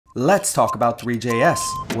Let's talk about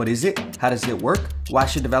Three.js. What is it? How does it work? Why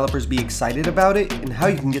should developers be excited about it? And how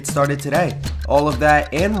you can get started today. All of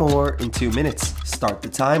that and more in 2 minutes. Start the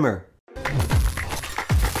timer.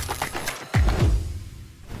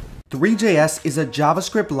 Three.js is a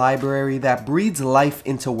JavaScript library that breathes life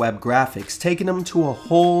into web graphics, taking them to a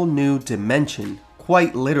whole new dimension,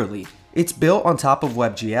 quite literally. It's built on top of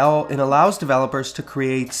WebGL and allows developers to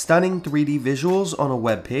create stunning 3D visuals on a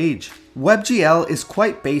web page. WebGL is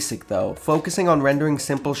quite basic though, focusing on rendering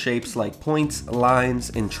simple shapes like points, lines,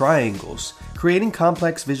 and triangles. Creating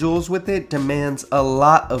complex visuals with it demands a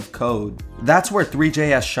lot of code. That's where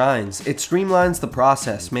Three.js shines. It streamlines the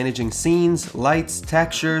process, managing scenes, lights,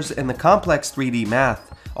 textures, and the complex 3D math,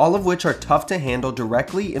 all of which are tough to handle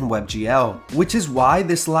directly in WebGL, which is why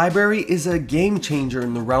this library is a game changer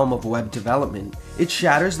in the realm of web development. It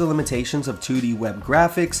shatters the limitations of 2D web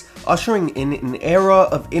graphics, ushering in an era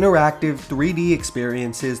of interactive 3D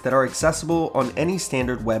experiences that are accessible on any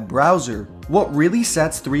standard web browser. What really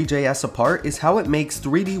sets Three.js apart is how it makes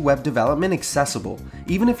 3D web development accessible.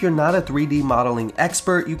 Even if you're not a 3D modeling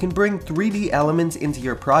expert, you can bring 3D elements into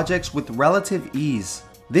your projects with relative ease.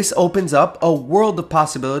 This opens up a world of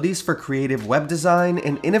possibilities for creative web design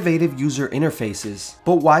and innovative user interfaces.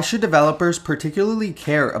 But why should developers particularly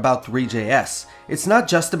care about Three.js? It's not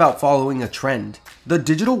just about following a trend. The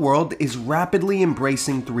digital world is rapidly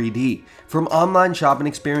embracing 3D, from online shopping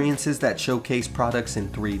experiences that showcase products in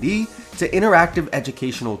 3D, to interactive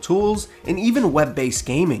educational tools, and even web-based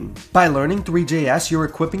gaming. By learning Three.js, you're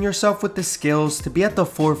equipping yourself with the skills to be at the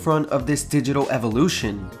forefront of this digital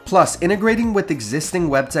evolution. Plus, integrating with existing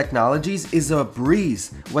web technologies is a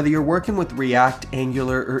breeze. Whether you're working with React,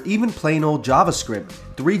 Angular, or even plain old JavaScript,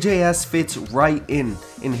 Three.js fits right in,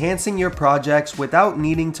 enhancing your projects without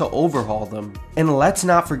needing to overhaul them. And let's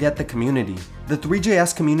not forget the community. The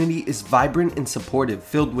Three.js community is vibrant and supportive,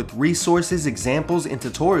 filled with resources, examples, and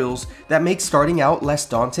tutorials that make starting out less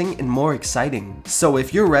daunting and more exciting. So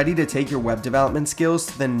if you're ready to take your web development skills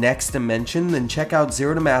to the next dimension, then check out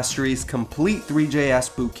Zero to Mastery's complete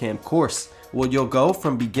Three.js bootcamp course, where you'll go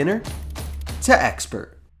from beginner to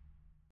expert.